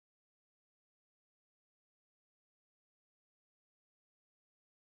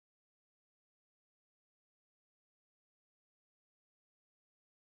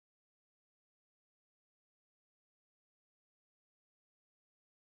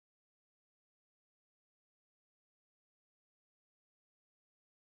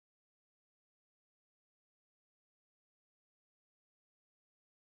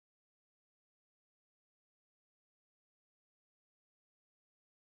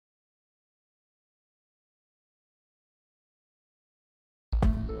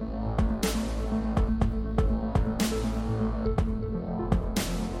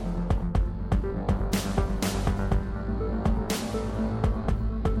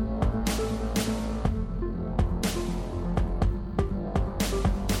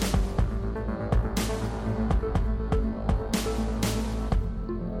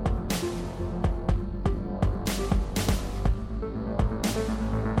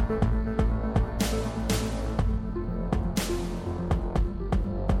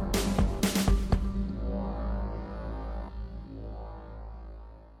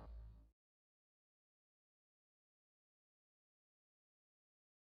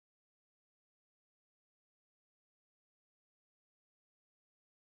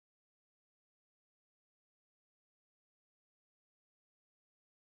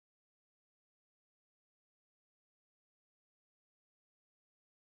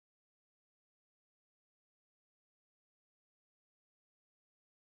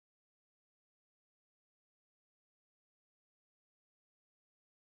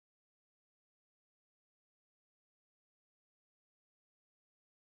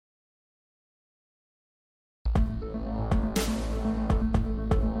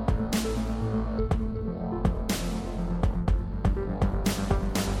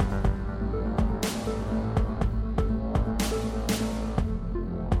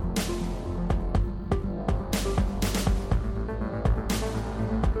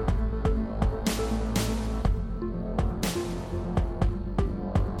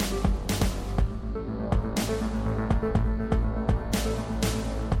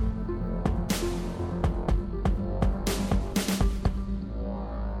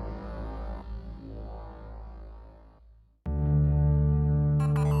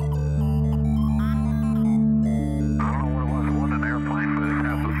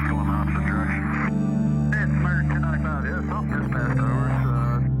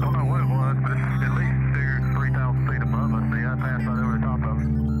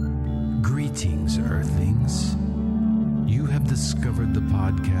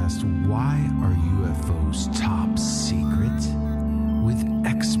podcast, Why Are UFOs Top Secret? With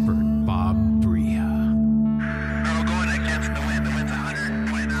expert Bob Bria. We're going against the wind. The wind's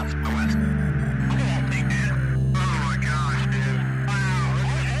 120 knots from the west. Look at that thing, dude. Oh my gosh, dude. Wow.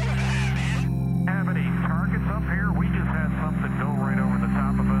 Have any targets up here? We just had something go right over the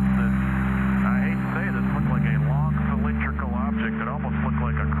top of us that, I hate to say this, looked like a long cylindrical object that almost looked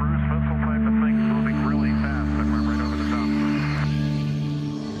like a cruise missile type of thing moving really fast that went right over the top of us.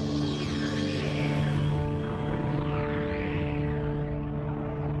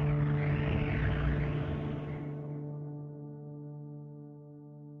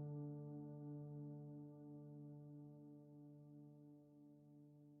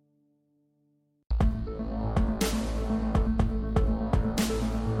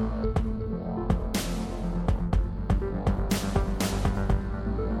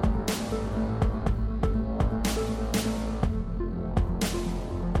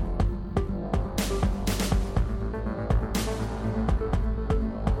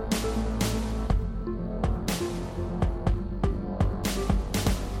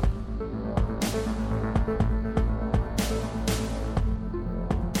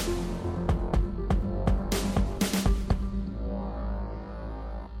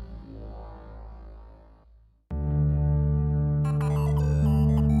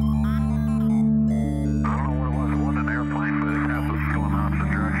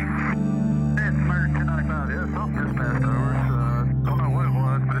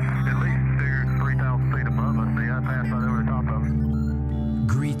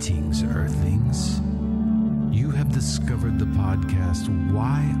 Greetings, Earthlings. You have discovered the podcast,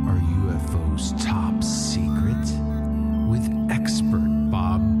 Why Are UFOs Top Secret? With expert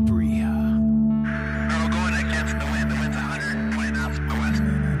Bob Bria. We're going against the wind. The wind's 120 knots from the west.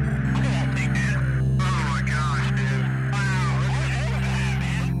 Look at that thing, dude. Oh my gosh, dude. Wow.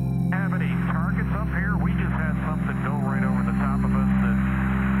 Have any targets up here? We just had something go right over the top of us that,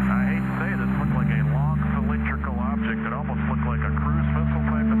 I hate to say this, looked like a long cylindrical object that almost looked like a cruise missile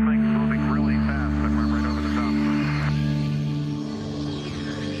type of thing moving really fast that went right over the top of us.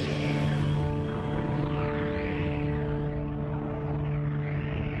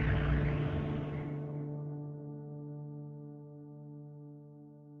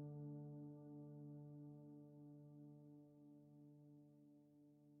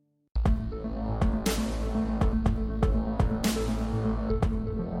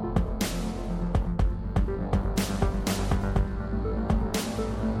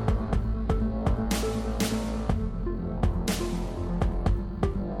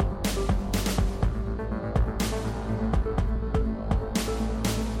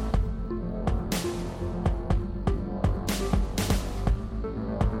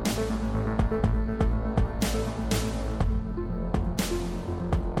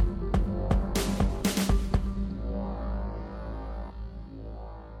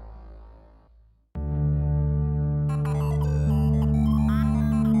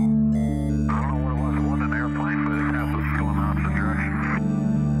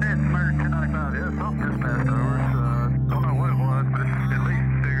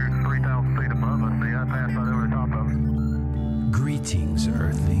 Greetings,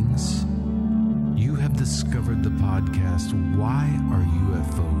 Earthlings. You have discovered the podcast, Why Are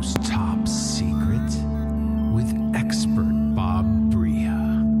UFOs Top Secret? With expert Bob Bria.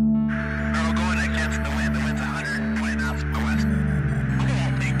 We're going against the wind. The wind's 120 knots from the west. Look at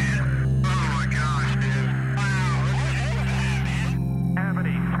that thing, dude. Oh my gosh, dude. Wow. Have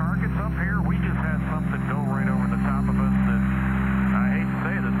any targets up here? We just had something go right over the top of us that, I hate to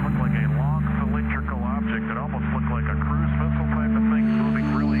say this, looked like a long cylindrical object that almost looked like a cruise missile type of thing moving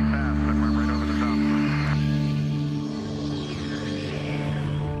really fast that went right over the top of us.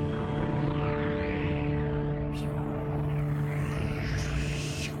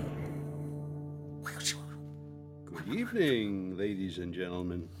 Good evening, ladies and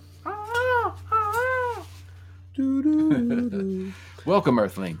gentlemen. Welcome,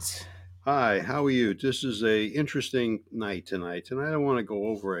 Earthlings. Hi, how are you? This is a interesting night tonight, and I want to go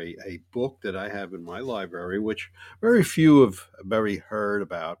over a book that I have in my library, which very few have very heard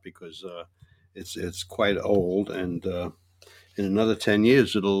about because it's quite old, and in another 10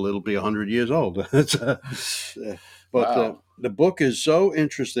 years it'll be 100 years old. Wow. The book is so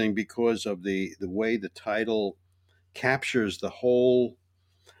interesting because of the way the title captures the whole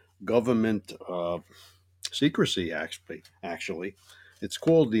government secrecy. Actually, it's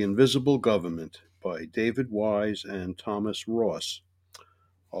called The Invisible Government by David Wise and Thomas Ross.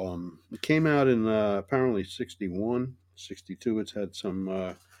 It came out in apparently 61, 62. It's had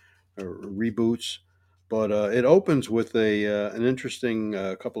some reboots, But it opens with an interesting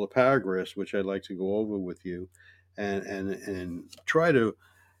couple of paragraphs, which I'd like to go over with you, and try to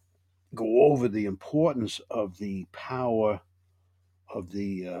go over the importance of the power of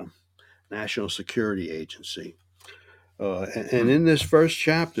the National Security Agency. And in this first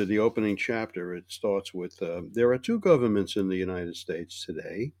chapter, the opening chapter, it starts with there are two governments in the United States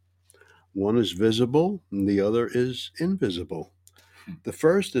today. One is visible, and the other is invisible. The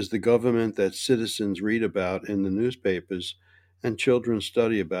first is the government that citizens read about in the newspapers and children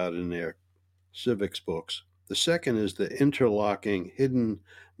study about in their civics books. The second is the interlocking, hidden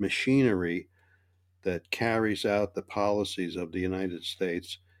machinery that carries out the policies of the United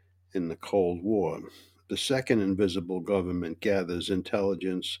States in the Cold War. The second invisible government gathers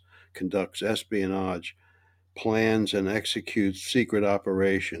intelligence, conducts espionage, plans, and executes secret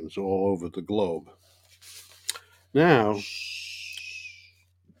operations all over the globe. Now,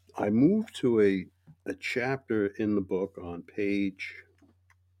 I move to a chapter in the book on page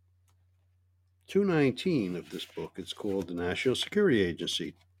 219 of this book. It's called the National Security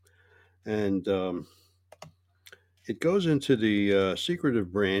Agency. And it goes into the secretive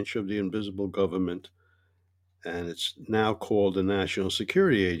branch of the invisible government, and it's now called the National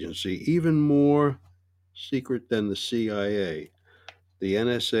Security Agency, even more secret than the CIA. The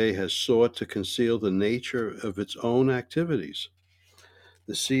NSA has sought to conceal the nature of its own activities.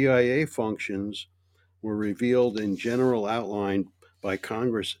 The CIA functions were revealed in general outline by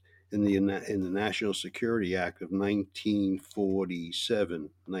Congress in the National Security Act of 1947.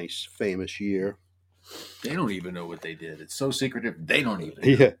 Nice, famous year. They don't even know what they did. It's so secretive. They don't even know.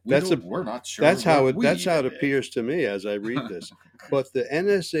 Yeah, We're not sure. That's how it did. appears to me as I read this. But the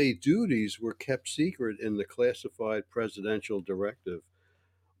NSA duties were kept secret in the classified presidential directive,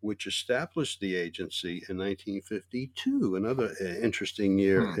 which established the agency in 1952. Another interesting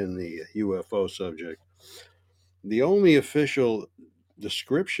year in the UFO subject. The only official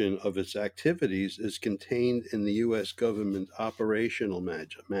description of its activities is contained in the U.S. government operational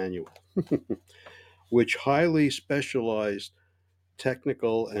manual, which highly specialized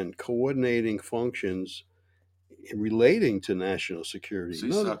technical and coordinating functions relating to national security. So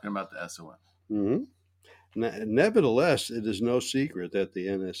he's talking about the SOM. Mhm. Nevertheless, it is no secret that the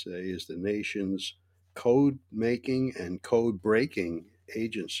NSA is the nation's code making and code breaking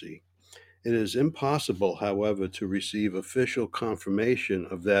agency. It is impossible, however, to receive official confirmation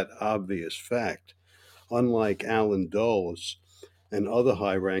of that obvious fact. Unlike Alan Dulles and other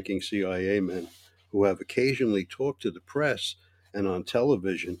high ranking CIA men who have occasionally talked to the press and on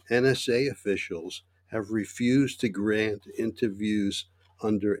television, NSA officials have refused to grant interviews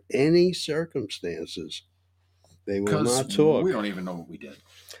under any circumstances. They will not talk. We don't even know what we did.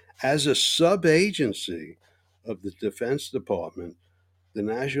 As a sub agency of the Defense Department, the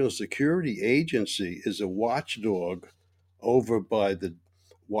National Security Agency is a watchdog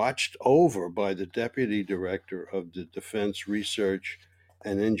watched over by the Deputy Director of the Defense Research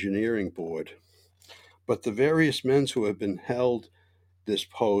and Engineering Board. But the various men who have been held this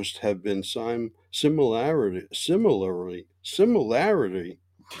post have been similarity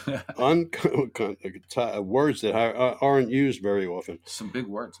words that aren't used very often. Some big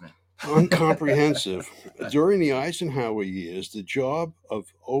words, man. Uncomprehensive. During the Eisenhower years, the job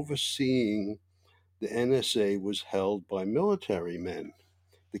of overseeing the NSA was held by military men.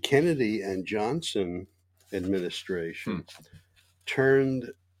 The Kennedy and Johnson administration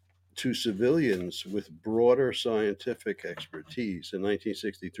turned to civilians with broader scientific expertise. In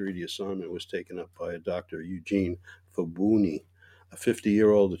 1963, the assignment was taken up by a Dr. Eugene Fabuni, a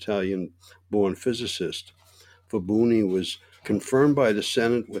 50-year-old Italian-born physicist. Fabuni was confirmed by the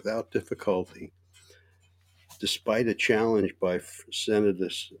Senate without difficulty, despite a challenge by Senator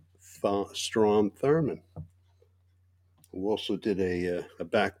Strom Thurmond, who also did a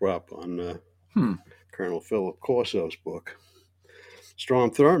backdrop on Colonel Philip Corso's book. Strom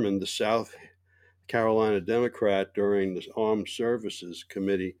Thurmond, the South Carolina Democrat during the Armed Services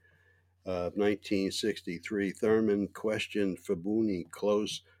Committee of 1963, Thurmond questioned Fabuni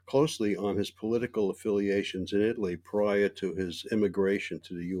closely on his political affiliations in Italy prior to his immigration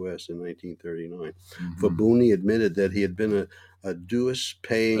to the U.S. in 1939. Fabuni admitted that he had been a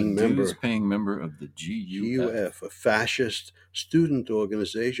dues-paying member of the GUF, a fascist student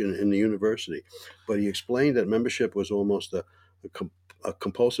organization in the university. But he explained that membership was almost a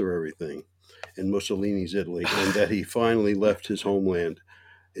compulsory thing in Mussolini's Italy, and that he finally left his homeland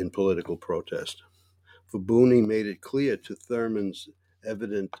in political protest. Fabuni made it clear to Thurmond's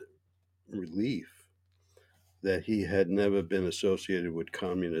evident relief that he had never been associated with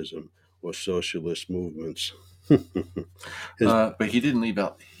communism or socialist movements. His, But he didn't leave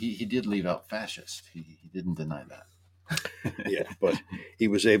out. He did leave out fascist. He didn't deny that. yeah, but he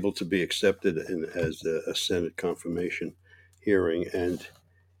was able to be accepted as a Senate confirmation hearing, and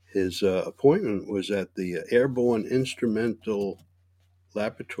his appointment was at the Airborne Instrumental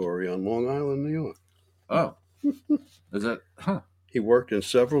Laboratory on Long Island, New York. Oh, is that? Huh. He worked in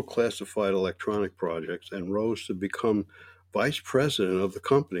several classified electronic projects and rose to become vice president of the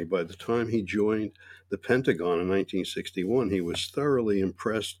company. By the time he joined the Pentagon in 1961, he was thoroughly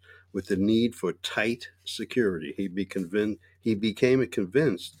impressed with the need for tight security. He became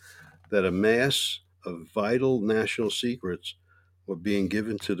convinced that a mass of vital national secrets were being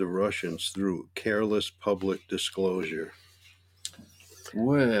given to the Russians through careless public disclosure.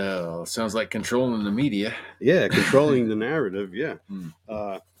 Well, sounds like controlling the media. Yeah, controlling the narrative. Yeah. Hmm.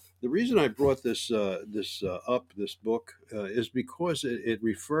 The reason I brought this book, is because it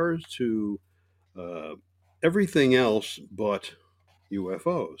refers to everything else but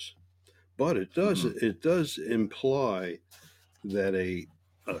UFOs. But it does imply that a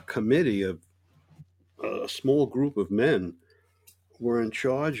committee of a small group of men were in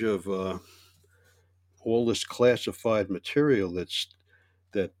charge of all this classified material that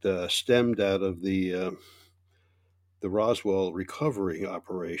stemmed out of the Roswell recovery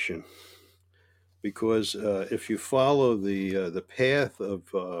operation. Because if you follow the path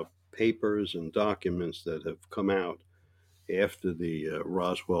of papers and documents that have come out after the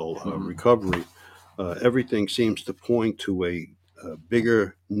Roswell recovery, everything seems to point to a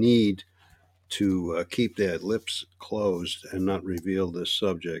bigger need to keep their lips closed and not reveal this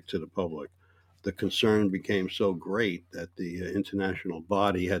subject to the public. The concern became so great that the international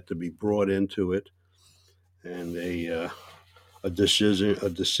body had to be brought into it, and a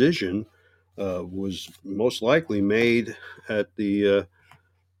decision was most likely made at the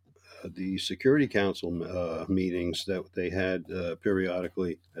Security Council meetings that they had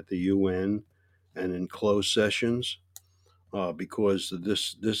periodically at the UN and in closed sessions, because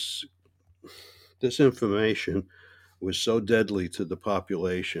this information was so deadly to the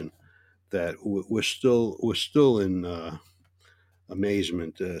population that we're still in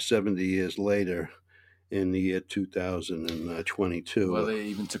amazement 70 years later in the year 2022. Well, they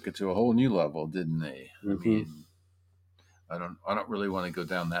even took it to a whole new level, didn't they? I Mhm. mean, I don't really want to go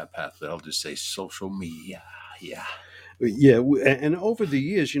down that path, but I'll just say social media. Yeah. Yeah, and over the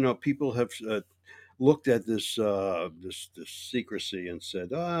years, people have looked at this secrecy and said,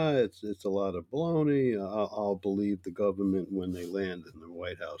 it's a lot of baloney. I'll believe the government when they land in the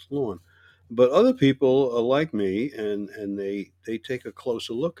White House lawn. But other people are like me, and they take a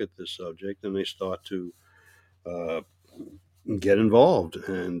closer look at this subject and they start to uh, get involved.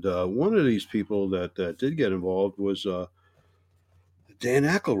 And one of these people that did get involved was Dan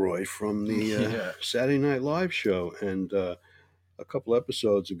Aykroyd from the Yeah. Saturday Night Live show. And a couple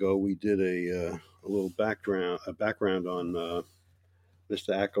episodes ago, we did a little background on Mr.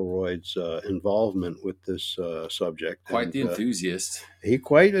 Aykroyd's involvement with this subject. Quite And the enthusiast. he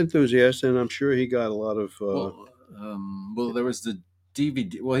quite enthusiastic, and I'm sure he got a lot of. Well, there was the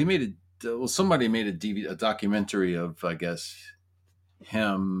DVD. Well, he made a. Well, somebody made a DVD, a documentary of, I guess,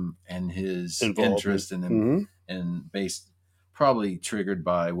 him and his Involvement. interest in him, Mhm. and based probably triggered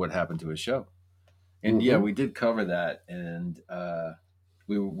by what happened to his show. And yeah, Mhm. we did cover that, and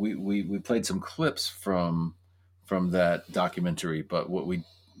we played some clips from that documentary. But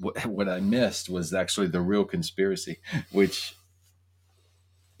what I missed was actually the real conspiracy, which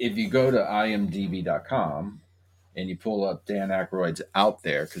if you go to imdb.com and you pull up Dan Aykroyd's Out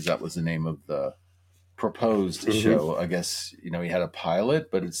There, because that was the name of the proposed Mhm. show. I guess he had a pilot,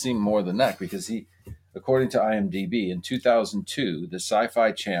 but it seemed more than that, because according to IMDb, in 2002, the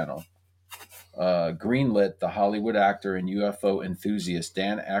Sci-Fi Channel greenlit the Hollywood actor and UFO enthusiast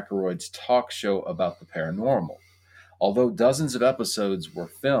Dan Aykroyd's talk show about the paranormal. Although dozens of episodes were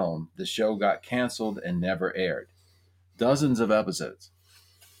filmed, the show got canceled and never aired. Dozens of episodes.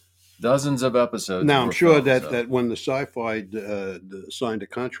 Now, I'm were sure filmed, that when the Sci-Fi signed a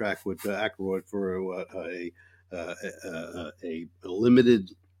contract with Aykroyd for a limited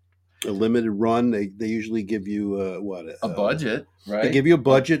run, they usually give you a budget, right? They give you a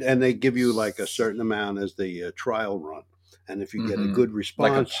budget, and they give you like a certain amount as the trial run. And if you get a Mhm. good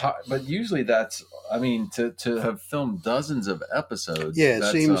response, but usually that's, I mean, to have filmed dozens of episodes. yeah, it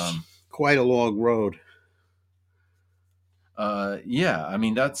that's, seems quite a long road. yeah, I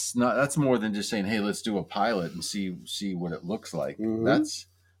mean, that's more than just saying, hey, let's do a pilot and see what it looks like. Mhm. That's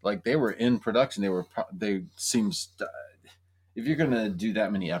like they were in production. They seems, if you're going to do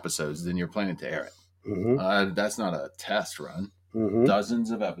that many episodes, then you're planning to air it. Mhm. That's not a test run. Mhm.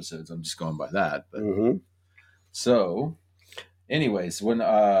 Dozens of episodes. I'm just going by that. But Mhm. So, anyways, when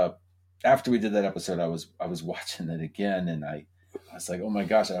after we did that episode, I was watching it again, and I was like, oh my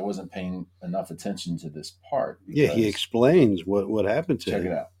gosh, I wasn't paying enough attention to this part. Yeah, he because- explains what happened to Check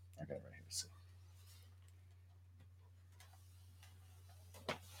him. it out. I got it right here. See.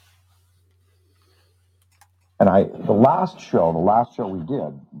 And the last show we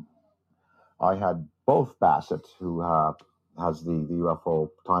did, I had both Bassett, who has the UFO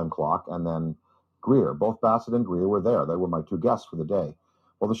time clock, and then Greer. Both Bassett and Greer were there. They were my two guests for the day.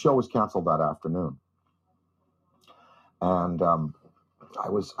 Well, the show was canceled that afternoon. And I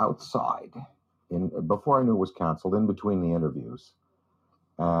was outside before I knew it was canceled, in between the interviews.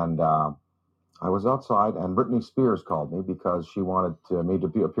 And I was outside, and Britney Spears called me because she wanted me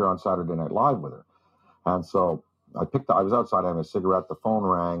to appear on Saturday Night Live with her. And so I was outside having a cigarette. The phone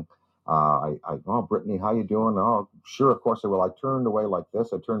rang. Oh, Brittany, how you doing? Oh, sure, of course I will. I turned away like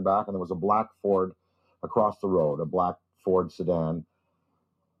this. I turned back, and there was a black Ford across the road, a black Ford sedan.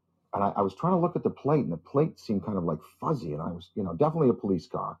 And I was trying to look at the plate, and the plate seemed kind of like fuzzy. And I was, definitely a police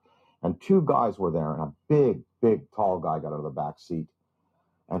car. And two guys were there, and a big, big, tall guy got out of the back seat.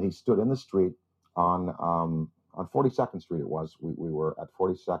 And he stood in the street on 42nd Street. It was. We were at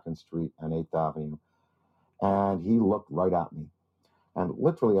 42nd Street and 8th Avenue. And he looked right at me. And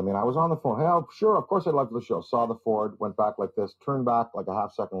literally, I was on the phone. Hey, oh, sure, of course I'd love the show. Saw the Ford, went back like this, turned back like a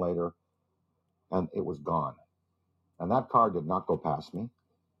half second later, and it was gone. And that car did not go past me.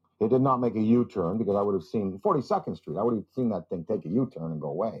 It did not make a U-turn, because I would have seen 42nd Street. I would have seen that thing take a U-turn and go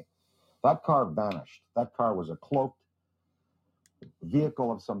away. That car vanished. That car was a cloaked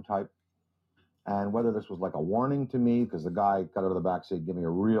vehicle of some type. And whether this was like a warning to me, because the guy got out of the back seat, gave me a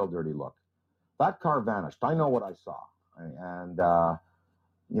real dirty look. That car vanished. I know what I saw. And,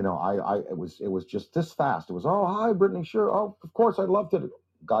 it was just this fast. It was, oh, hi, Brittany, sure. Oh, of course, I'd love to.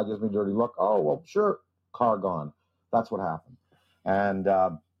 Guy gives me a dirty look. Oh, well, sure. Car gone. That's what happened. And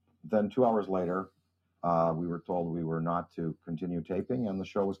then 2 hours later, we were told we were not to continue taping, and the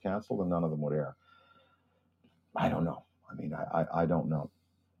show was canceled, and none of them would air. I don't know. I don't know.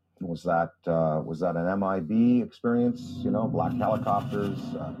 Was that an MIB experience? Black helicopters,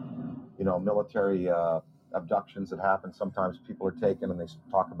 military abductions that happen. Sometimes people are taken, and they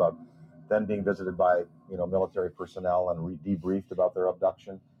talk about then being visited by military personnel and debriefed about their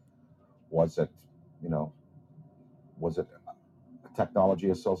abduction. Was it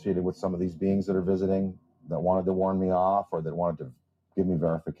technology associated with some of these beings that are visiting that wanted to warn me off, or that wanted to give me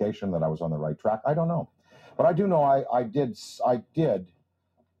verification that I was on the right track? I don't know, but I do know I did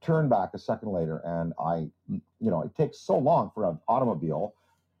turn back a second later, and it takes so long for an automobile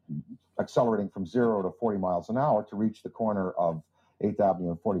accelerating from 0 to 40 miles an hour to reach the corner of 8th Avenue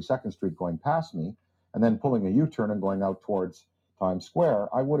and 42nd Street going past me, and then pulling a U-turn and going out towards Times Square.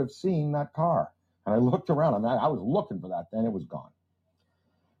 I would have seen that car. And I looked around. I was looking for that thing. It was gone.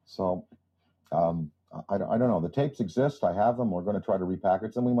 So I don't know. The tapes exist. I have them. We're going to try to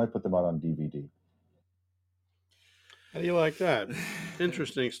repackage them. We might put them out on DVD. How do you like that?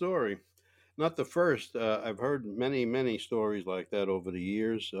 Interesting story. Not the first. I've heard many, many stories like that over the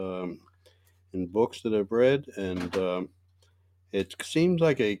years in books that I've read, and it seems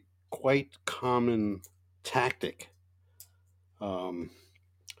like a quite common tactic.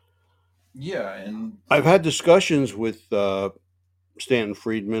 Yeah, and I've had discussions with Stanton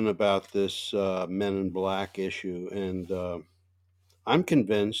Friedman about this Men in Black issue, and I'm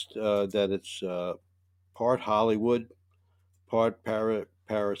convinced that it's part Hollywood, part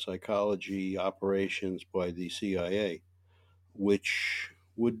parapsychology operations by the CIA, which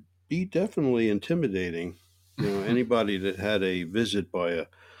would be definitely intimidating. Anybody that had a visit by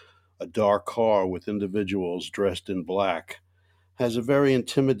a dark car with individuals dressed in black has a very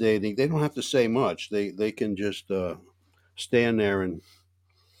intimidating. They don't have to say much. They can just stand there and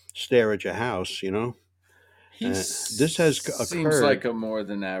stare at your house. This has seems occurred. like a more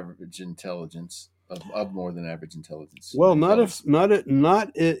than average intelligence of more than average intelligence. Well, not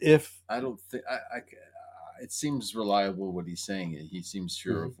if. I don't think it seems reliable what he's saying. He seems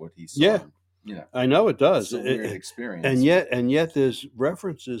sure of what he saw. Yeah. I know it does. It's a weird experience. And yet there's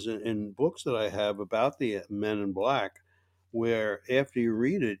references in books that I have about the Men in Black, where after you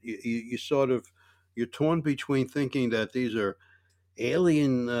read it, you sort of, you're torn between thinking that these are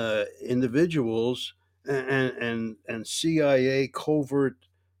alien individuals and CIA covert,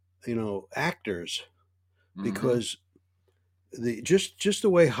 actors, because just the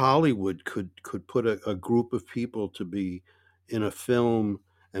way Hollywood could put a group of people to be in a film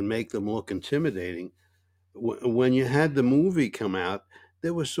and make them look intimidating. When you had the movie come out,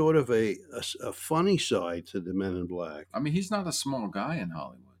 there was sort of a funny side to the Men in Black. He's not a small guy in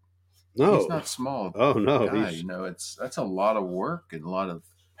Hollywood. No. He's not small Oh no, guy. he's That's a lot of work and a lot of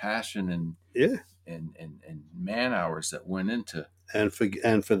passion and yeah. and man hours that went into And for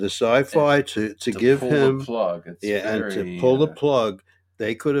the sci-fi to give pull the him plug. It's and to very pull the plug,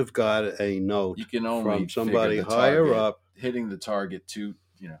 they could have got a note you can only from figure somebody the higher target up. hitting the target to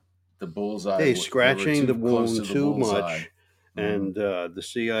the bullseye. Hey, They were scratching the too close to wound the too bullseye. much, and the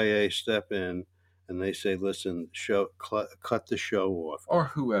CIA step in and they say, "Listen, cut the show off." Or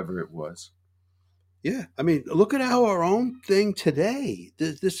whoever it was. Yeah, I mean, look at our own thing today.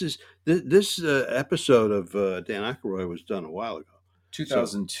 This episode of Dan Aykroyd was done a while ago.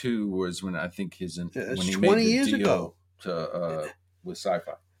 2002 was when I think It's when he 20 made the years deal ago. to with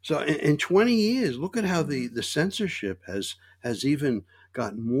sci-fi. So in 20 years, look at how the censorship has even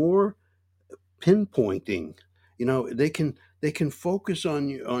gotten more pinpointing. They can focus on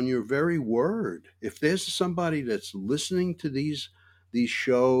your very word. If there's somebody that's listening to these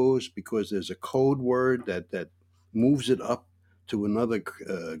shows because there's a code word that moves it up to another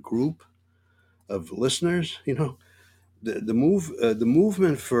group of listeners, the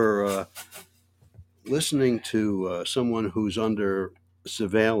movement for listening to someone who's under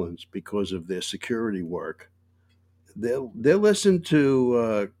surveillance because of their security work, they're listened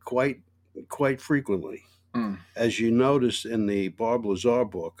to quite frequently. Mm. As you notice in the Bob Lazar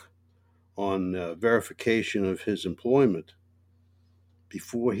book on verification of his employment,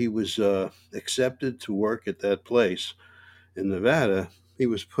 before he was accepted to work at that place in Nevada, he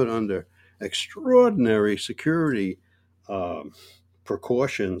was put under extraordinary security um,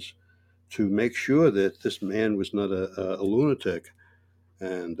 precautions to make sure that this man was not a lunatic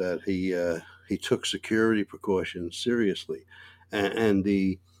and that he took security precautions seriously. And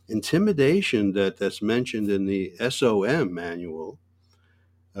the intimidation that's mentioned in the SOM manual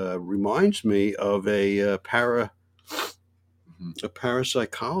reminds me of a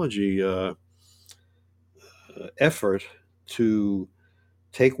parapsychology effort to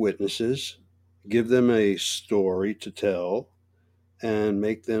take witnesses, give them a story to tell, and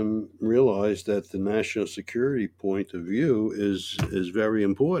make them realize that the national security point of view is very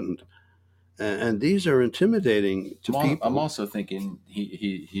important. And these are intimidating to people. I'm also thinking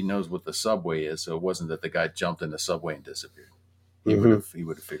he knows what the subway is, so it wasn't that the guy jumped in the subway and disappeared. He would have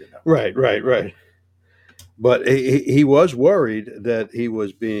figured out. Right. But he was worried that he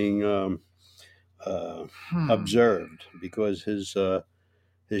was being observed because his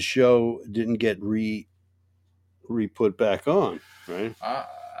show didn't get re put back on. Right.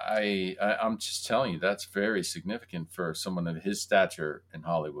 I'm just telling you that's very significant for someone of his stature in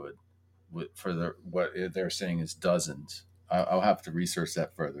Hollywood. For what they're saying is dozens. I'll have to research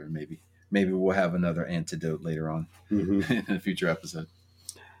that further. Maybe we'll have another antidote later on in a future episode.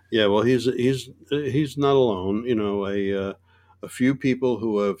 Yeah, well, he's not alone. A few people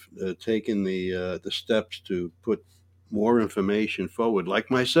who have taken the steps to put more information forward, like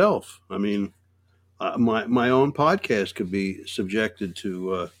myself. I mean, my own podcast could be subjected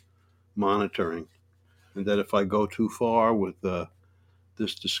to monitoring, and that if I go too far with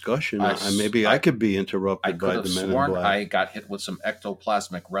this discussion, I could be interrupted by the Men in Black. I got hit with some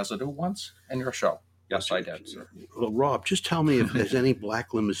ectoplasmic residue once in your show. Yes, I did, sir. Well, Rob, just tell me if there's any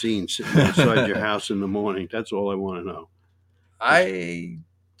black limousines sitting outside your house in the morning. That's all I want to know. I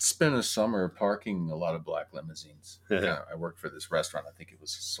spent a summer parking a lot of black limousines. I worked for this restaurant. I think it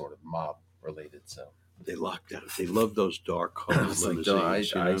was sort of mob related. So they locked out. They love those dark colored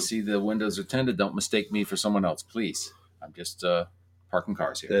limousines. I see the windows are tinted. Don't mistake me for someone else, please. I'm just parking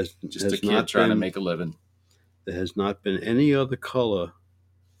cars here. There's just a kid trying to make a living. There has not been any other color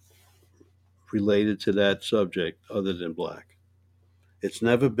related to that subject other than black. It's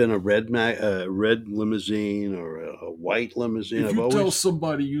never been a red limousine or a white limousine. If you tell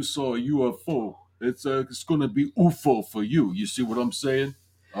somebody you saw a UFO, it's going to be UFO for you. You see what I'm saying?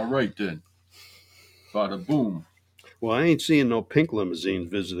 All right, then. Bada boom. Well, I ain't seeing no pink limousines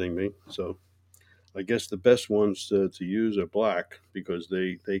visiting me, so I guess the best ones to use are black because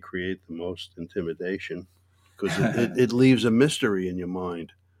they create the most intimidation because it leaves a mystery in your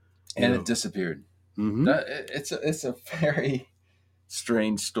mind. And it disappeared. Mm-hmm. It's a very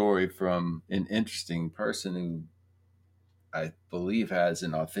strange story from an interesting person who I believe has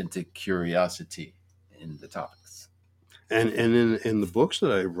an authentic curiosity in the topics. And in the books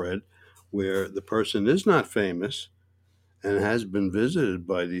that I've read, where the person is not famous and has been visited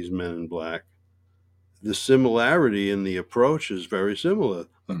by these men in black, the similarity in the approach is very similar.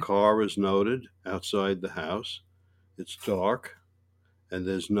 A car is noted outside the house. It's dark, and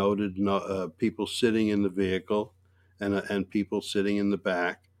there's noted people sitting in the vehicle and people sitting in the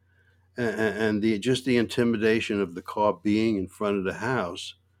back. And just the intimidation of the car being in front of the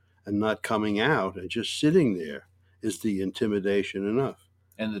house and not coming out and just sitting there is the intimidation enough.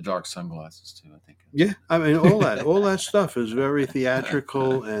 And the dark sunglasses too, I think. Yeah, I mean all that stuff is very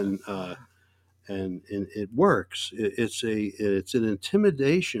theatrical and it works. It's an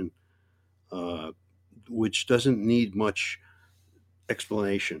intimidation which doesn't need much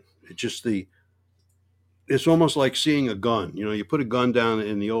explanation. It's almost like seeing a gun. You know, you put a gun down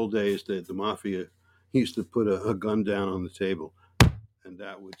in the old days. The mafia used to put a gun down on the table, and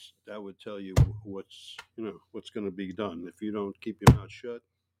that would tell you what's going to be done. If you don't keep your mouth shut,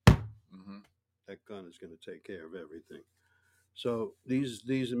 Mm-hmm. that gun is going to take care of everything. So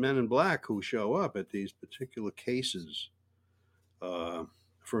these men in black who show up at these particular cases uh,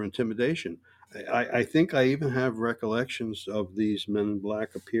 for intimidation, I think I even have recollections of these men in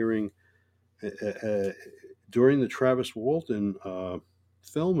black appearing during the Travis Walton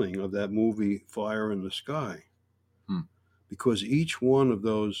filming of that movie Fire in the Sky, because each one of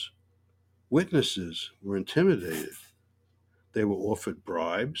those witnesses were intimidated. They were offered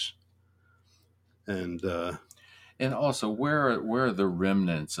bribes, and also, where are the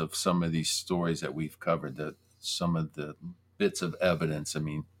remnants of some of these stories that we've covered? That some of the bits of evidence. I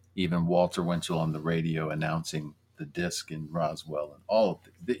mean, even Walter Winchell on the radio announcing the disc in Roswell, and all of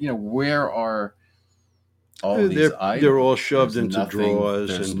where are all these items? they're all shoved There's into nothing, drawers.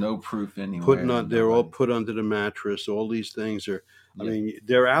 There's and no proof anywhere. they're all put under the mattress. All these things are. I mean,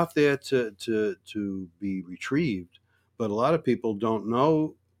 they're out there to be retrieved, but a lot of people don't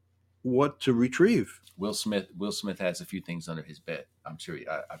know what to retrieve. Will Smith has a few things under his bed. I'm sure.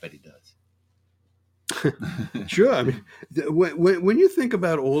 I bet he does. Sure. I mean, when you think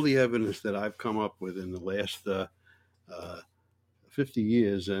about all the evidence that I've come up with in the last 50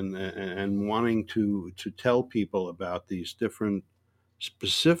 years, and wanting to tell people about these different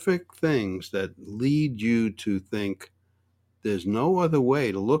specific things that lead you to think there's no other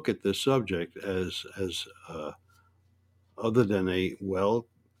way to look at this subject as other than a well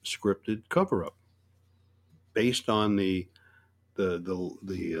scripted cover up based on the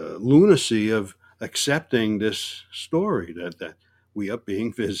lunacy of accepting this story that we are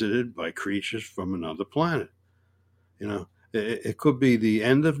being visited by creatures from another planet. You know, it could be the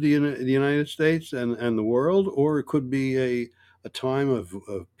end of the United States and the world, or it could be a time of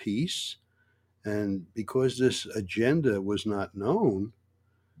peace. And because this agenda was not known,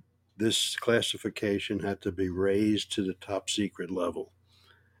 this classification had to be raised to the top secret level.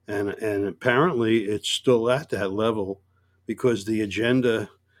 And apparently it's still at that level because the agenda,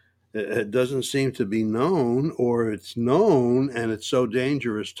 it doesn't seem to be known, or it's known and it's so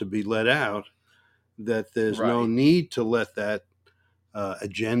dangerous to be let out that there's no need to let that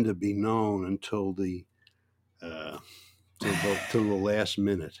agenda be known until the till the last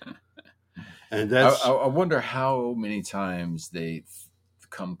minute. And that's I wonder how many times they've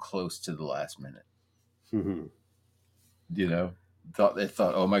come close to the last minute. Mm-hmm. You know, they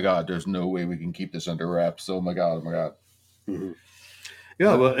thought, oh my God, there's no way we can keep this under wraps. Oh my God. Mm-hmm.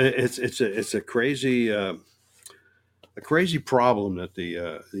 Yeah, well, it's a crazy problem that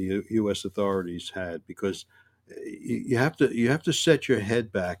the U.S. authorities had, because you have to set your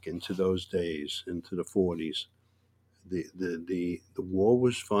head back into those days, into the 40s. The war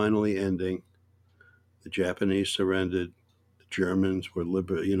was finally ending. The Japanese surrendered. The Germans were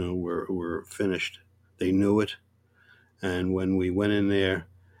were finished. They knew it, and when we went in there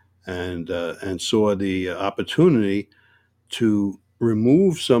and saw the opportunity to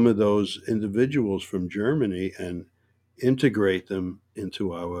remove some of those individuals from Germany and integrate them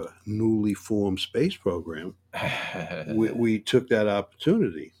into our newly formed space program, we took that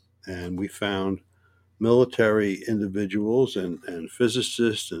opportunity, and we found military individuals and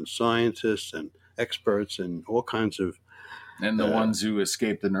physicists and scientists and experts and all kinds of. And the ones who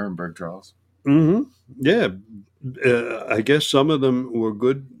escaped the Nuremberg trials. Mm-hmm. Yeah. I guess some of them were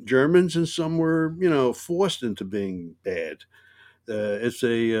good Germans and some were, forced into being bad. It's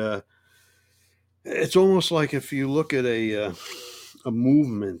almost like if you look at a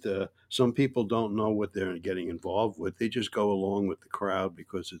movement, some people don't know what they're getting involved with. They just go along with the crowd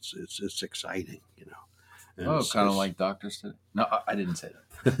because it's exciting, And kind of like doctors today. No, I didn't say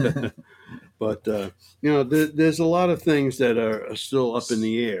that. But there's a lot of things that are still up in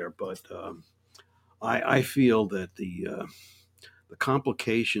the air. But I feel that the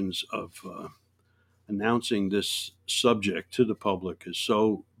complications of announcing this subject to the public is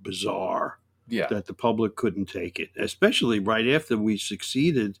so bizarre that the public couldn't take it, especially right after we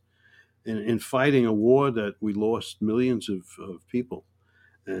succeeded in fighting a war that we lost millions of people,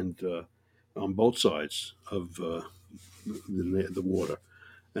 and on both sides of the water.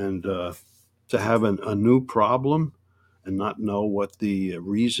 And to have a new problem and not know what the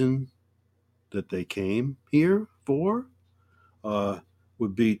reason that they came here for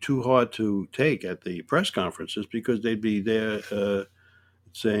would be too hard to take at the press conferences, because they'd be there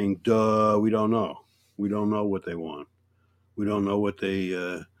saying, "Duh, we don't know. We don't know what they want. We don't know what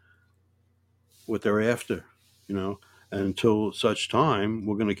they're after." You know, and until such time,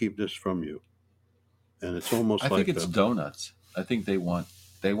 we're going to keep this from you. And it's almost I like think it's donuts. I think they want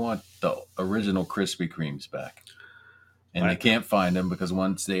the original Krispy Kremes back, and they can't find them because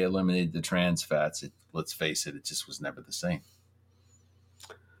once they eliminated the trans fats, let's face it, it just was never the same.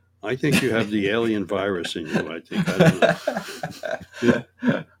 I think you have the alien virus in you. I think. I don't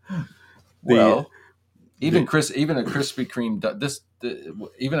know. Well, even a Krispy Kreme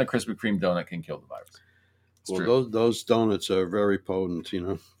even a Krispy Kreme donut can kill the virus. It's true. Those donuts are very potent, you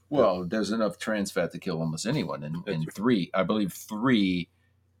know. Well, there's enough trans fat to kill almost anyone, and I believe 3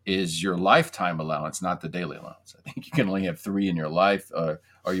 is your lifetime allowance, not the daily allowance. I think you can only have 3 in your life, or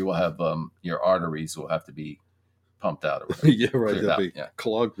you will have your arteries will have to be pumped out. Or whatever, yeah, right. They'll be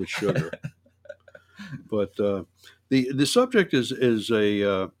clogged with sugar. But the subject is it's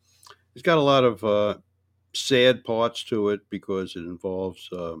got a lot of sad parts to it, because it involves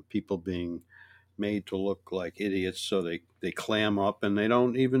people being made to look like idiots, so they clam up and they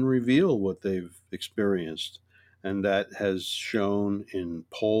don't even reveal what they've experienced. And that has shown in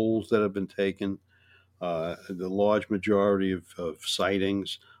polls that have been taken. The large majority of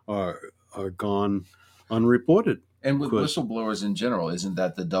sightings are gone unreported. And with whistleblowers in general, isn't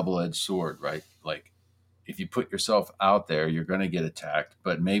that the double-edged sword, right? Like, if you put yourself out there, you're going to get attacked.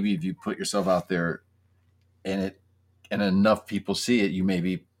 But maybe if you put yourself out there and enough people see it, you may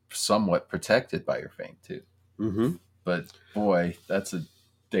be somewhat protected by your fame too. Mm-hmm. But boy, that's a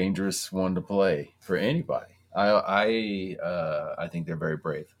dangerous one to play for anybody. I think they're very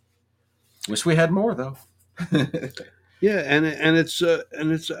brave. Wish we had more though. Yeah, and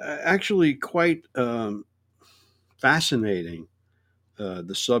it's actually quite fascinating,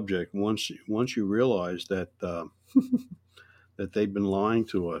 the subject, once you realize that that they've been lying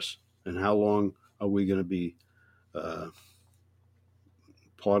to us, and how long are we going to be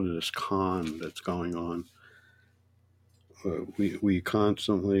part of this con that's going on. We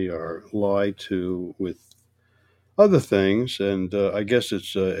constantly are lied to with other things, and I guess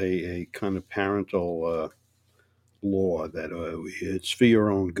it's a kind of parental law that it's for your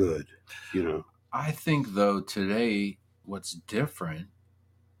own good, you know. I think though today what's different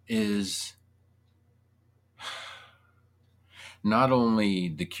is not only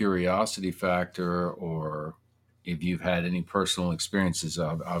the curiosity factor, or if you've had any personal experiences,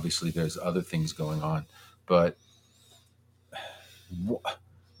 obviously there's other things going on, but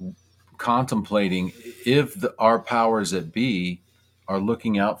contemplating if our powers that be are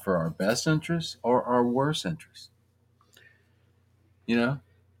looking out for our best interests or our worst interests. You know,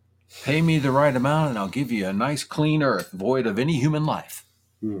 pay me the right amount and I'll give you a nice clean earth void of any human life.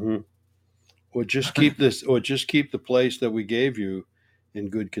 Mm-hmm. Or just keep the place that we gave you in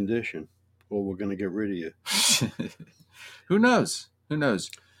good condition, or we're going to get rid of you. Who knows?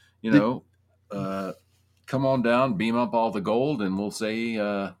 You know, come on down, beam up all the gold, and we'll say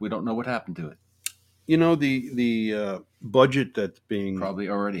we don't know what happened to it. You know, the budget that's being probably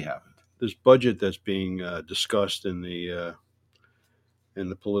already happened. This budget that's being discussed in the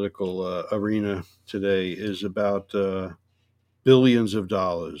political arena today is about billions of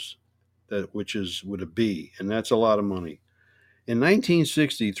dollars, which is with a B, and that's a lot of money. In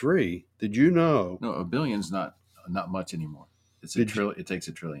 1963, did you know? No, a billion's not much anymore. It's a trillion. It takes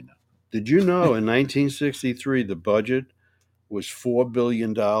 $1 trillion now. Did you know in 1963 the budget was $4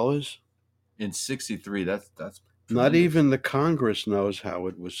 billion? In 63, that's tremendous. Not even the Congress knows how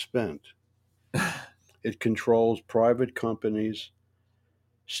it was spent. It controls private companies,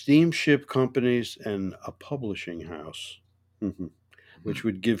 steamship companies, and a publishing house, which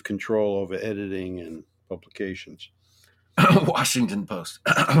would give control over editing and publications. Washington Post.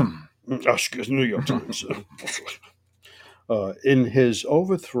 New York Times. In his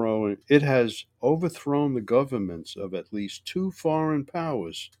overthrow, it has overthrown the governments of at least 2 foreign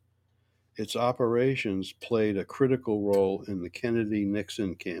powers. Its operations played a critical role in the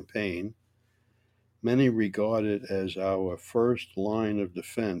Kennedy-Nixon campaign. Many regard it as our first line of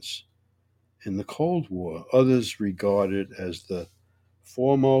defense in the Cold War. Others regard it as the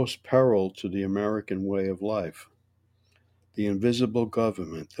foremost peril to the American way of life. The Invisible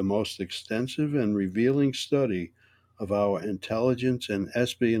Government, the most extensive and revealing study of our intelligence and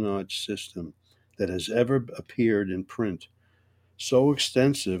espionage system that has ever appeared in print, so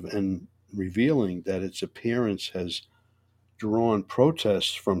extensive and revealing that its appearance has drawn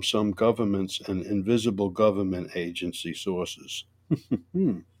protests from some governments and invisible government agency sources.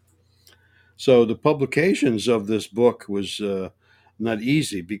 So the publications of this book was not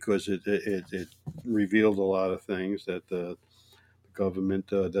easy because it revealed a lot of things that the government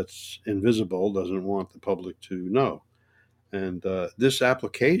that's invisible doesn't want the public to know. And this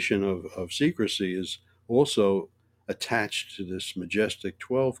application of secrecy is also attached to this Majestic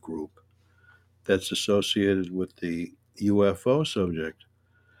 12 group that's associated with the UFO subject.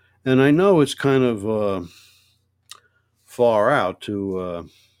 And I know it's kind of far out to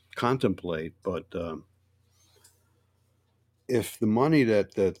contemplate, but if the money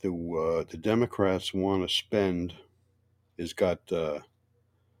that the Democrats want to spend has got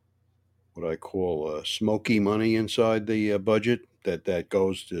what I call smoky money inside the budget, that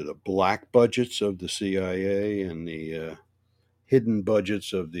goes to the black budgets of the CIA and the hidden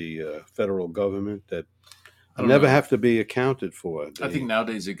budgets of the federal government that I don't never know. have to be accounted for. I think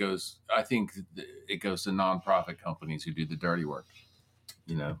nowadays it goes. I think it goes to nonprofit companies who do the dirty work,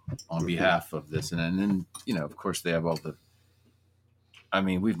 on behalf of this, and then of course, they have all the. I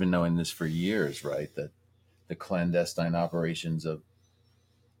mean, we've been knowing this for years, right? That the clandestine operations of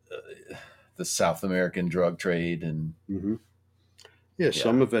the South American drug trade, and Yeah,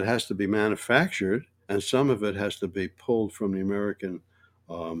 some of it has to be manufactured, and some of it has to be pulled from the American.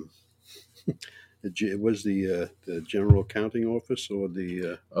 It was the General Accounting Office or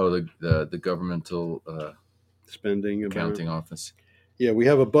the the governmental spending accounting office. Yeah, we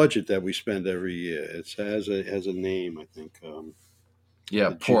have a budget that we spend every year. It has a name, I think.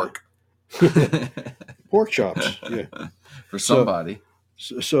 Pork. Pork chops. Yeah, for somebody.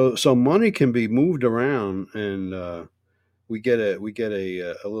 So money can be moved around, and we get a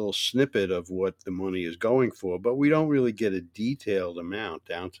little snippet of what the money is going for, but we don't really get a detailed amount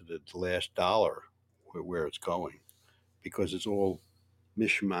down to the last dollar where it's going, because it's all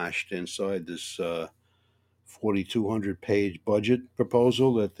mishmashed inside this 4,200 page budget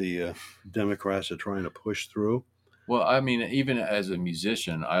proposal that the Democrats are trying to push through. Well, I mean, even as a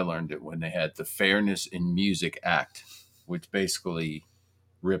musician, I learned it when they had the Fairness in Music Act, which basically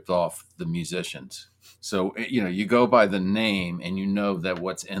ripped off the musicians. So, you go by the name and you know that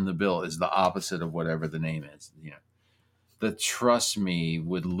what's in the bill is the opposite of whatever the name is. The Trust Me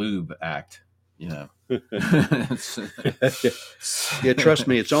with Lube Act, Yeah, trust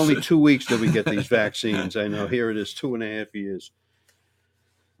me, it's only 2 weeks till we get these vaccines. I know. Here it is, 2.5 years.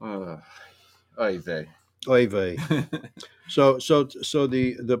 Oy vey. Oy vey. So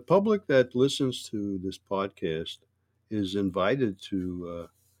the public that listens to this podcast is invited to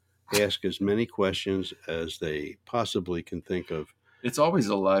ask as many questions as they possibly can think of. It's always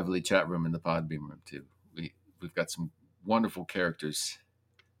a lively chat room in the Podbeam room too. We've got some wonderful characters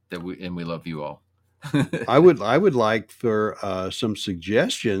that we love you all. I would like for some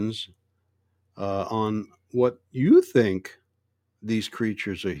suggestions on what you think these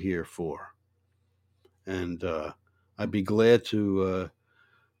creatures are here for, and I'd be glad to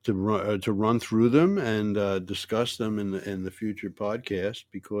run through them and discuss them in the future podcast,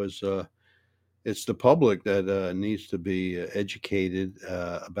 because it's the public that needs to be educated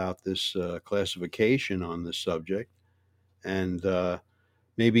about this classification on this subject, and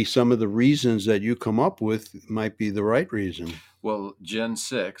maybe some of the reasons that you come up with might be the right reason. Well, Gen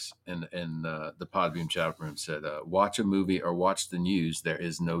 6 in the Podbeam chat room said, watch a movie or watch the news, there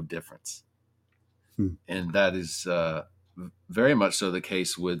is no difference. And that is very much so the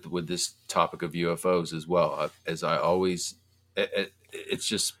case with this topic of UFOs as well. As I always, it's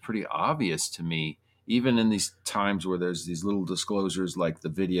just pretty obvious to me, even in these times where there's these little disclosures like the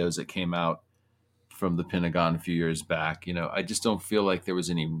videos that came out from the Pentagon a few years back. I just don't feel like there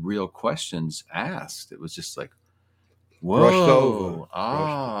was any real questions asked. It was just like, whoa, brushed over.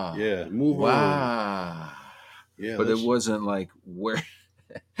 Yeah, move on. Yeah, but it wasn't like where,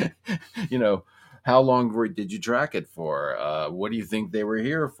 how long did you track it for? What do you think they were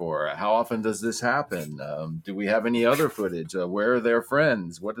here for? How often does this happen? Do we have any other footage? Where are their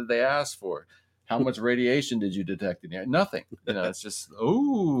friends? What did they ask for? How much radiation did you detect in the air? Nothing. It's just,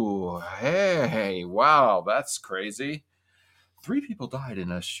 oh, hey, wow, that's crazy. 3 people died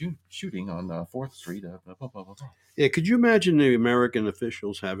in a shooting on 4th Street. Yeah, could you imagine the American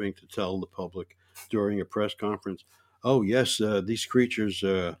officials having to tell the public during a press conference, oh, yes, these creatures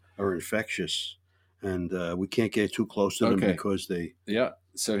are infectious, and we can't get too close to them because they... Yeah,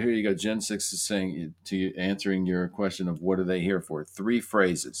 so here you go. Gen 6 is saying, to you, answering your question of what are they here for, 3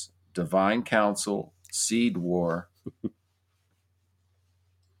 phrases: divine counsel, seed war,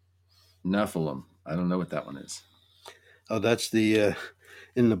 Nephilim. I don't know what that one is. Oh, that's the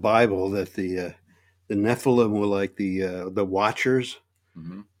in the Bible that the Nephilim were like the Watchers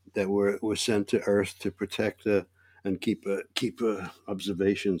Hmm. that were sent to Earth to protect and keep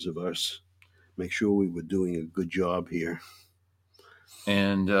observations of us, make sure we were doing a good job here.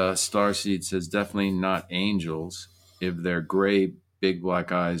 And Starseed says definitely not angels if they're gray, big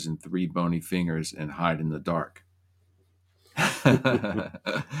black eyes, and 3 bony fingers and hide in the dark.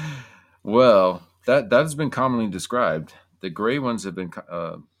 Well, that has been commonly described. The gray ones have been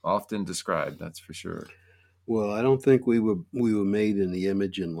often described. That's for sure. Well, I don't think we were made in the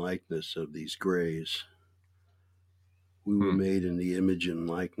image and likeness of these grays. We were made in the image and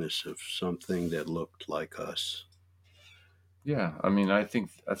likeness of something that looked like us. Yeah, I mean, I think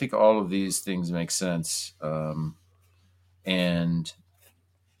all of these things make sense, and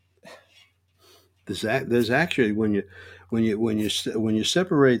There's actually when you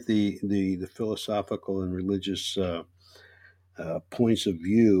separate the philosophical and religious points of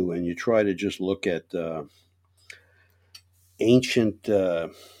view, and you try to just look at ancient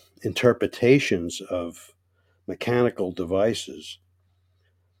interpretations of mechanical devices,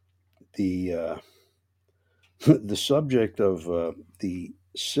 the the subject of the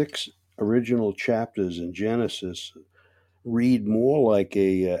 6 original chapters in Genesis read more like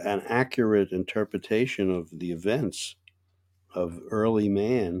an accurate interpretation of the events of early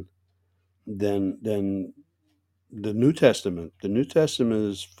man than the New Testament. The New Testament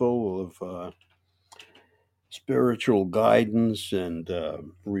is full of spiritual guidance and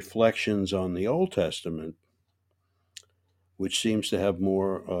reflections on the Old Testament, which seems to have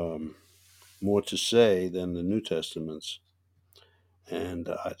more to say than the New Testaments. And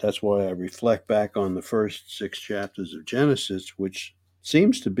that's why I reflect back on the first 6 chapters of Genesis, which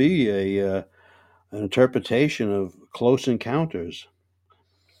seems to be an interpretation of close encounters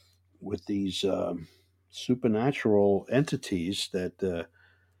with these supernatural entities that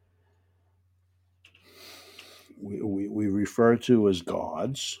we refer to as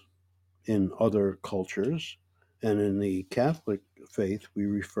gods in other cultures, and in the Catholic faith, we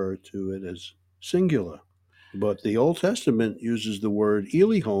refer to it as singular. But the Old Testament uses the word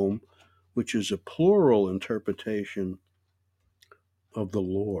Elihom, which is a plural interpretation of the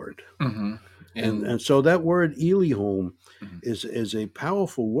Lord. mm-hmm. And so that word Elihom mm-hmm. is a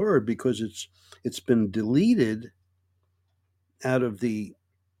powerful word because it's been deleted out of the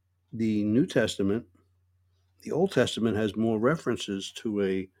New Testament. The Old Testament has more references to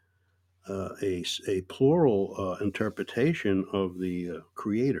a plural interpretation of the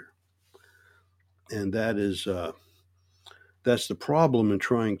Creator, and that's the problem in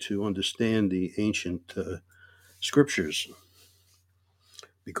trying to understand the ancient scriptures,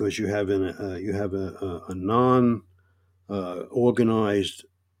 because you have a non organized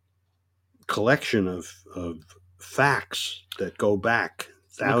collection of facts that go back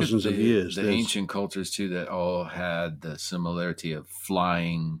thousands of years. The ancient cultures too that all had the similarity of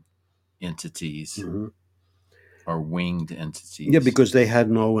flying entities. Mm-hmm. Or winged entities. Yeah, because they had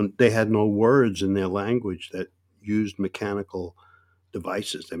no words in their language that used mechanical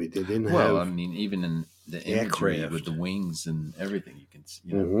devices. I mean, they didn't have. Well, I mean, even in the imagery aircraft with the wings and everything, you can,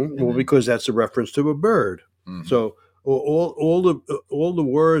 you know. Mm-hmm. Well, because that's a reference to a bird. Mm-hmm. So all the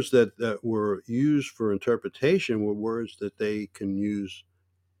words that were used for interpretation were words that they can use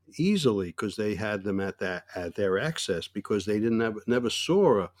easily because they had them at their access, because they never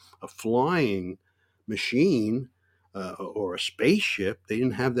saw a flying machine or a spaceship. They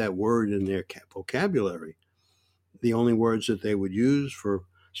didn't have that word in their vocabulary. The only words that they would use for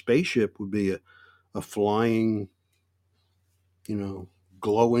spaceship would be a flying,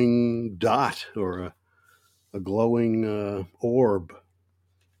 glowing dot or a glowing orb.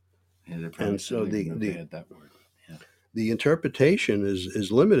 Yeah, And so they had that word. Yeah. The interpretation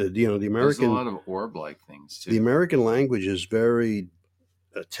is limited. The American, there's a lot of orb-like things too. The American language is very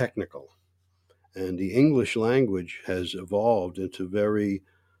technical, and the English language has evolved into very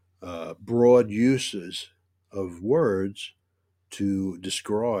broad uses of words to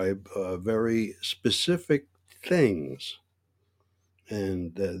describe very specific things.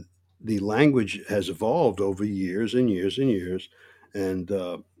 And the language has evolved over years and years and years, and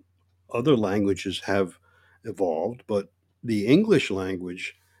other languages have evolved, but the English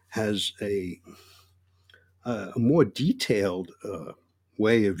language has a more detailed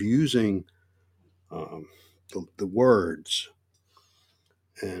way of using the words.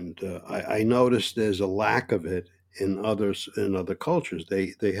 And I noticed there's a lack of it in other cultures.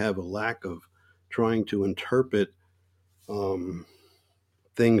 They have a lack of trying to interpret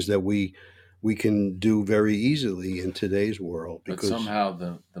things that we can do very easily in today's world. But somehow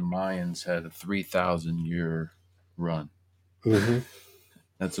the Mayans had a 3,000-year run. Mm-hmm.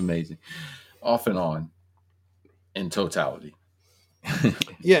 That's amazing. off and on in totality.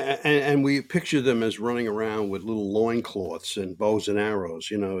 Yeah, and we picture them as running around with little loincloths and bows and arrows.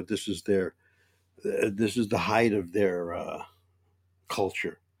 You know, this is the height of their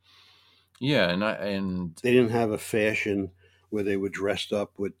culture. Yeah, and They didn't have a fashion where they were dressed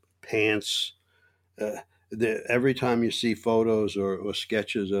up with pants. Uh, every time you see photos or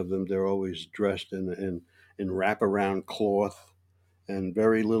sketches of them, they're always dressed in wraparound cloth and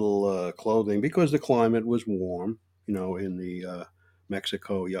very little clothing because the climate was warm. You know, in the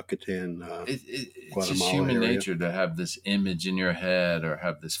Mexico, Yucatan, it's just Guatemala human area. nature to have this image in your head or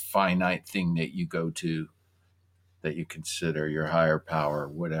have this finite thing that you go to that you consider your higher power,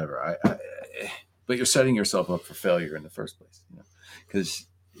 whatever. But you're setting yourself up for failure in the first place, because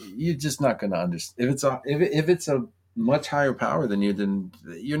you're just not going to understand if it's a much higher power than you, then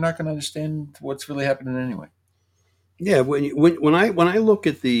you're not going to understand what's really happening anyway. Yeah, when I look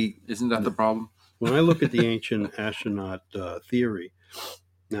at Isn't that the problem? when I look at the ancient astronaut theory,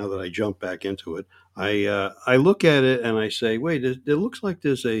 now that I jump back into it, I look at it and I say, wait, there looks like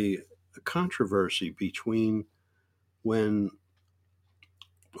there's a controversy between when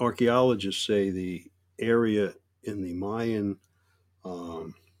archaeologists say the area in the Mayan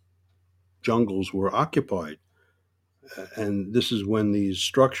um, jungles were occupied, and this is when these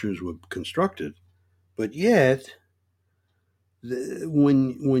structures were constructed. But yet,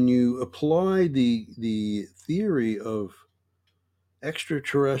 when you apply the theory of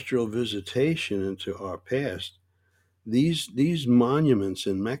extraterrestrial visitation into our past, these monuments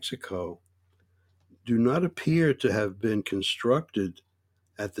in Mexico do not appear to have been constructed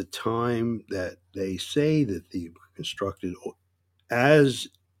at the time that they say that they were constructed, as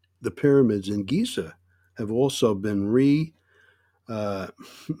the pyramids in Giza have also been uh,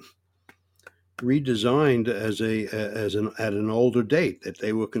 redesigned at an older date, that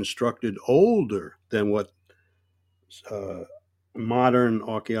they were constructed older than what uh, modern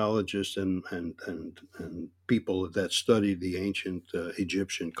archaeologists and people that study the ancient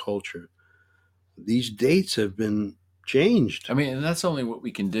Egyptian culture, these dates have been changed. I mean, and that's only what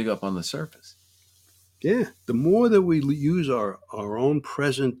we can dig up on the surface. Yeah, the more that we use our own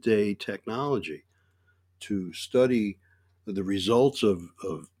present day technology to study the results of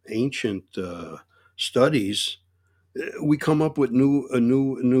ancient studies, we come up with new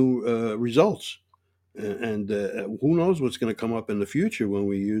results. And who knows what's going to come up in the future when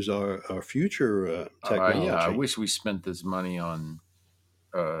we use our future technology. Yeah, I wish we spent this money on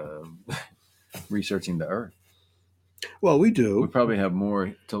researching the Earth. Well, we We do. probably have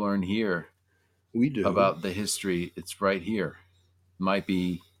more to learn here We do. about the history. It's right here. Might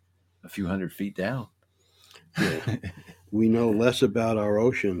be a few 100 feet down. Yeah. We know less about our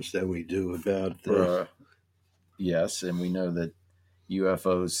oceans than we do about Yes, and we know that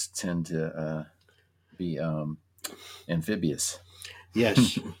UFOs tend to be amphibious.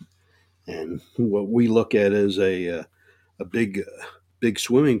 yes. And what we look at as a big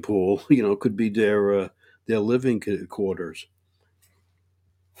swimming pool, could be their living quarters.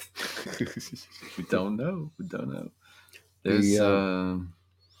 We don't know. The There's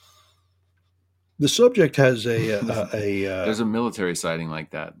the subject has a there's a military sighting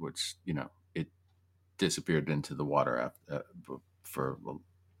like that, which it disappeared into the water for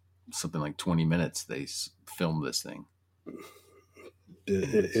something like 20 minutes. They filmed this thing.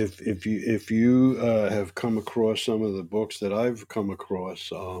 if you have come across some of the books that I've come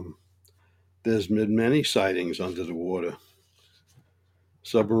across, there's been many sightings under the water.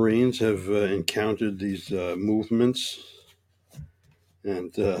 Submarines have encountered these movements,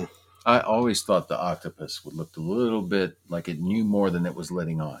 and I always thought the octopus would look a little bit like it knew more than it was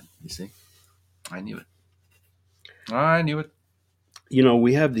letting on. You see, I knew it.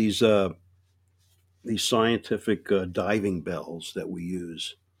 we have these scientific diving bells that we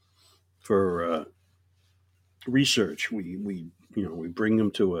use for research. We bring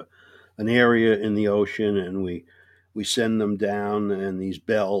them to an area in the ocean, and we send them down, and these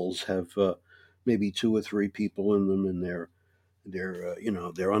bells have maybe 2 or 3 people in them, and they're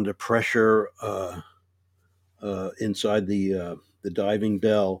under pressure inside the diving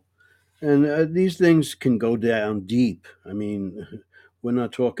bell, and these things can go down deep. I mean, we're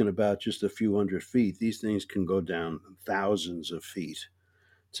not talking about just a few 100 feet. These things can go down thousands of feet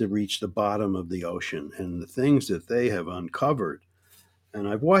to reach the bottom of the ocean, and the things that they have uncovered. And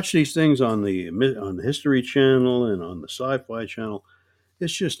I've watched these things on the History Channel and on the Sci-Fi Channel.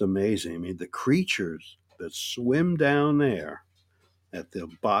 It's just amazing. I mean, the creatures that swim down there at the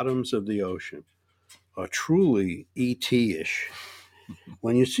bottoms of the ocean are truly ET-ish.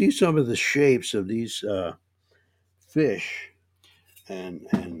 When you see some of the shapes of these fish and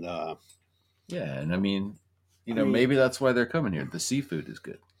Yeah, and I mean, maybe that's why they're coming here. The seafood is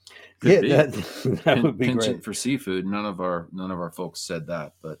good. Could be. That would be penchant great for seafood. None of our folks said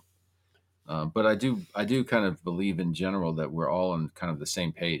that, but I do kind of believe in general that we're all on kind of the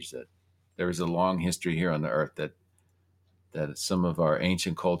same page. That there is a long history here on the earth that some of our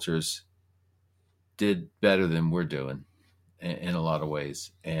ancient cultures did better than we're doing in a lot of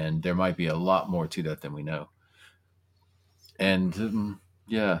ways, and there might be a lot more to that than we know. And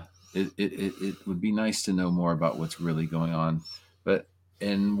it would be nice to know more about what's really going on.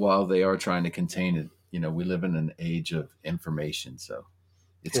 And while they are trying to contain it, we live in an age of information, so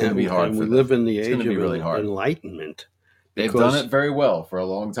it's going to be hard. And we live in the it's age of really hard. Enlightenment. They've done it very well for a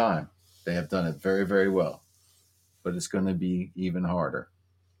long time. They have done it very, very well, but it's going to be even harder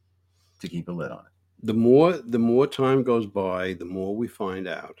to keep a lid on it. The more time goes by, the more we find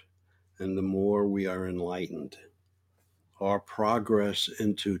out, and the more we are enlightened. Our progress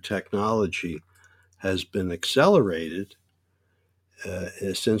into technology has been accelerated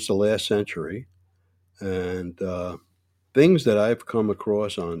since the last century, and things that I've come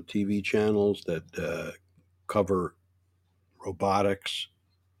across on TV channels that cover robotics,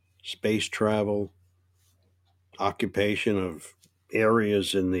 space travel, occupation of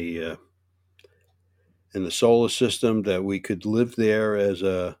areas in the solar system, that we could live there as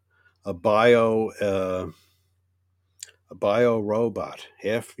a bio robot,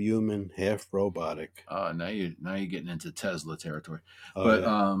 half human, half robotic. Now you're getting into Tesla territory. Oh, But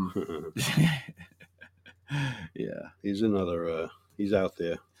yeah. yeah, he's out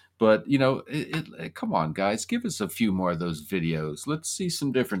there. But come on, guys, give us a few more of those videos. Let's see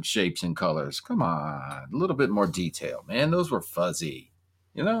some different shapes and colors. Come on, a little bit more detail, man. Those were fuzzy.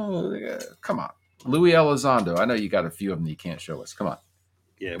 Come on, Louis Elizondo. I know you got a few of them that you can't show us. Come on.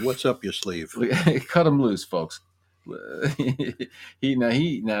 Yeah, what's up your sleeve? Cut them loose, folks. Now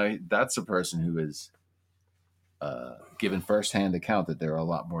that's a person who is given firsthand account that there are a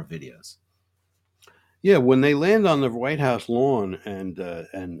lot more videos. Yeah, when they land on the White House lawn and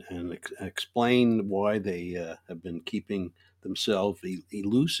explain why they have been keeping themselves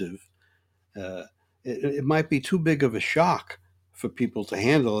elusive, it might be too big of a shock for people to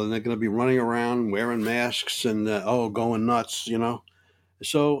handle, and they're going to be running around wearing masks and going nuts,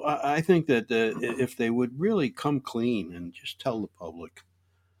 So I think that if they would really come clean and just tell the public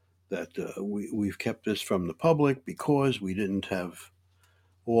that we've kept this from the public because we didn't have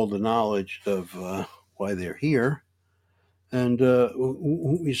all the knowledge of why they're here, and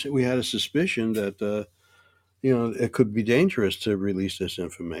we had a suspicion that it could be dangerous to release this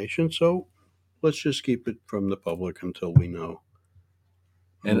information. So let's just keep it from the public until we know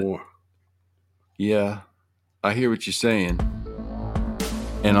more. Yeah, I hear what you're saying.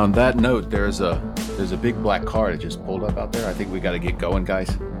 And on that note, there's a big black car that just pulled up out there. I think we got to get going, guys.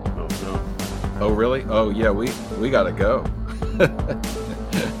 Oh no! Oh really? Oh yeah, we got to go.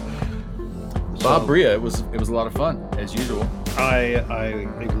 Bob Bria, it was a lot of fun as usual. I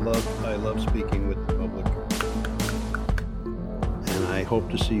love speaking with the public, and I hope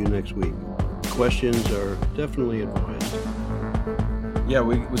to see you next week. Questions are definitely advised. Yeah,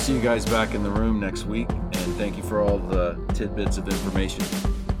 we'll see you guys back in the room next week, and thank you for all the tidbits of information.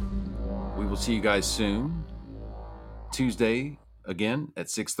 We will see you guys soon. Tuesday again at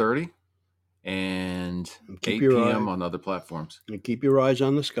 6:30 and 8 p.m. on other platforms. And keep your eyes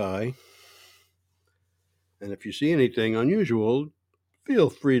on the sky. And if you see anything unusual, feel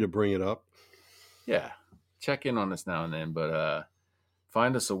free to bring it up. Yeah, check in on us now and then, but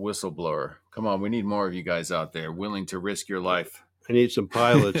find us a whistleblower. Come on, we need more of you guys out there willing to risk your life. I need some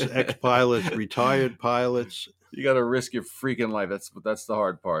pilots, ex-pilots, retired pilots. You got to risk your freaking life. That's the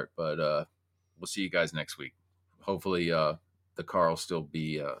hard part, but we'll see you guys next week. Hopefully the car will still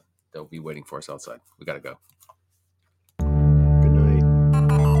be they'll be waiting for us outside. We got to go. Good night.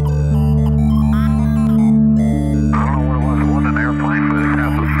 I don't know what it was. It wasn't an airplane, but it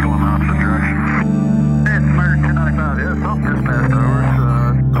was going opposite direction. It's American 295. Yeah, something just passed over us.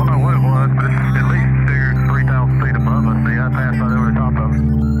 Don't know what it was, but it's at least 3,000 feet above us. See, I passed right over the top of it.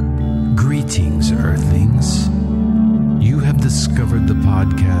 Greetings, Earthlings. You have discovered the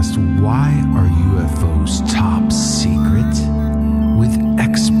podcast Why Are UFOs Top Secret with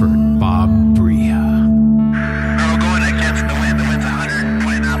expert Bob Bria.